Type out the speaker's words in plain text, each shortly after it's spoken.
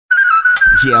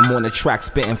Yeah, I'm on the track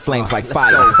spitting flames like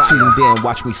fire. Tuned in,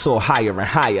 watch me soar higher and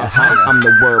higher. I'm the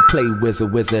wordplay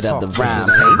wizard, wizard of the rhyme.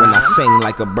 When I sing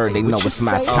like a bird, they know it's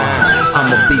my time.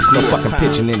 I'm a beast, no fucking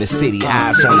pigeon in the city.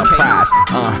 Eyes on the prize,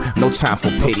 no time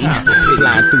for pity.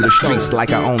 Flying through the streets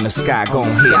like I own the sky. Go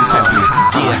ahead and test me,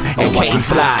 and watch me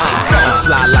fly. I'm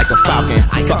fly like a falcon,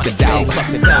 fuck the doubt.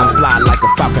 I'm fly like a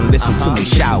falcon, listen to me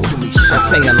shout. I'm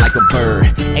singing like a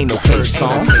bird, ain't no cage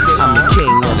song. I'm the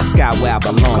king of the sky where I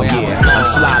belong, yeah.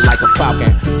 I'm fly like a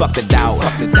falcon, fuck the doubt.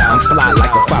 I'm fly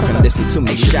like a falcon, listen to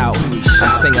me shout.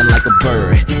 I'm singing like a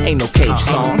bird, ain't no cage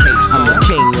song. I'm the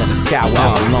king of the sky where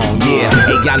I belong, yeah.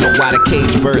 Hey, y'all know why the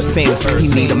cage bird sings.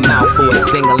 He need a mouth for his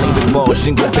ding-a-ling, big balls,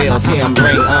 jingle bells, hear him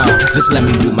ring, just let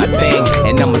me do my thing,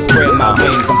 and I'ma spread my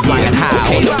wings. I'm flying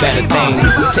high on the better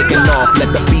things. Taking off,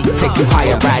 let the beat take you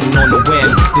higher, riding on the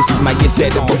wind. This is my year,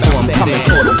 said it before, I'm coming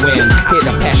for the win. Hear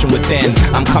the passion within,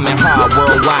 I'm coming hard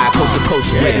worldwide, coast to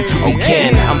coast, ready to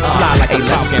begin. I'm fly like a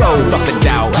falcon, fuck the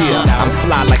doubt. I'm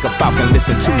fly like a falcon,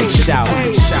 listen to me shout.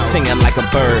 Singing like a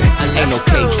bird, ain't no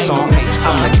cage song.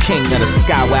 I'm the king of the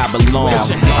sky where I belong.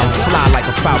 I'm fly like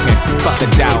a falcon, fuck the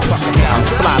doubt. I'm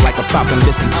fly like a falcon,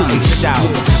 listen to me shout.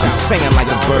 I'm singing like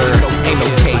a bird, ain't no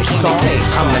cage song.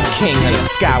 I'm the king of the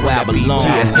sky where I belong.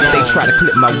 They try to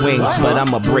clip my wings, but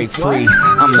I'ma break free.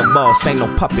 I'm the boss, ain't no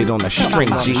puppet on the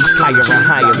string, G. Higher and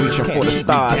higher, reaching for the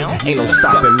stars, ain't no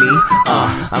stopping me.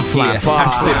 I'm flying far, I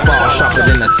spit ball, sharper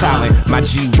than a talent. My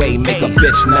G-way make a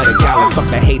bitch nut a gallon. Fuck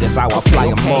the haters, I will fly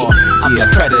them more. I'm the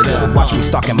predator, watch me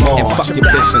stalking more. And fuck your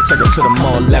bitch and take her to the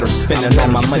mall, let her spinning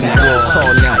on my money real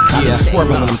tall now. Yeah,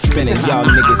 swerving when I'm spinning, y'all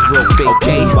niggas real fake.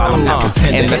 Okay, while I'm not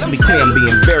pretending. And let's be clear, I'm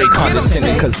being very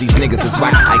condescending, cause these niggas is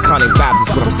whack. Iconic vibes is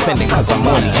what I'm sending, cause I'm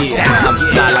on it. Yeah, I'm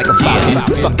fly like a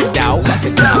falcon, fuck the doubt.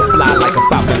 I'm fly like a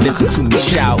falcon, listen to me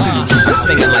shout. I'm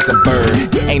singing like a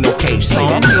bird, ain't no cage song.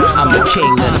 I'm the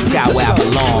king of the sky where I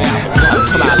belong. I'm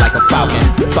fly like a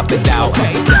falcon, fuck the doubt.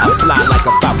 I'm fly like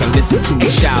a falcon, listen to me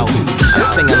shout. I'm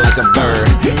singing like a bird,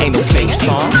 ain't no fake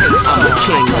song. I'm the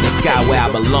king of the sky where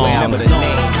I belong. Remember the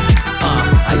name,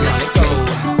 iKonic Tae.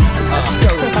 Let's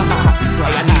go.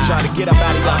 Hey, I need y'all to get up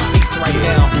out of y'all seats right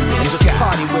now and just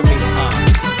party with me.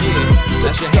 Yeah,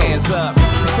 let your hands up.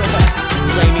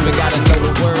 You ain't even gotta know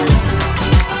the words.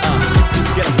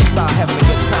 Just get up and start having a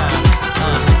good time.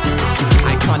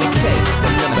 iKonic Tae,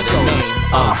 remember the name.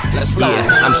 Let's go.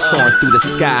 Yeah, I'm soaring through the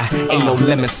sky, ain't no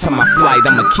limits to my flight.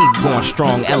 I'ma keep going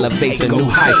strong, elevate to new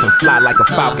heights and fly like a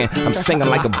falcon. I'm singing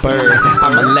like a bird,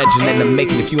 I'm a legend in the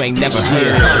making if you ain't never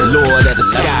heard. Lord of the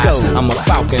skies, I'm a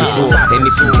falcon zord. And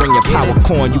if you bring your power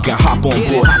coin, you can hop on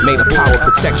board. May the power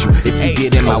protect you if you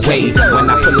get in my way. When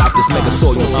I pull out this mega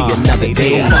sword, you'll see another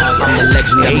day. I'm the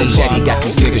legend of the jetty, got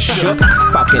these niggas shook.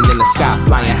 Falcon in the sky,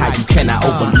 flying high, you cannot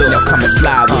overlook. Now come and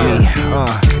fly with me.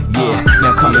 Yeah,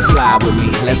 now come and fly with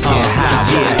me. Let's get high.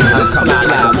 Yeah, I'm fly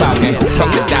like a falcon,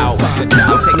 fuck the doubt.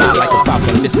 I'm fly like a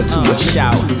falcon, listen to me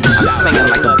shout. I'm singing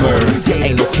like a bird,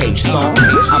 ain't no cage song.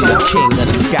 I'm the king of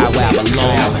the sky where I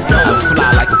belong. I'm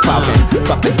fly like a falcon,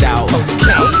 fuck the doubt.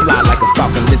 I'm fly like a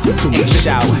falcon, listen to me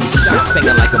shout. I'm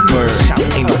singing like a bird,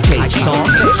 ain't no cage song.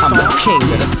 I'm the king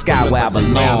of the sky where I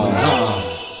belong.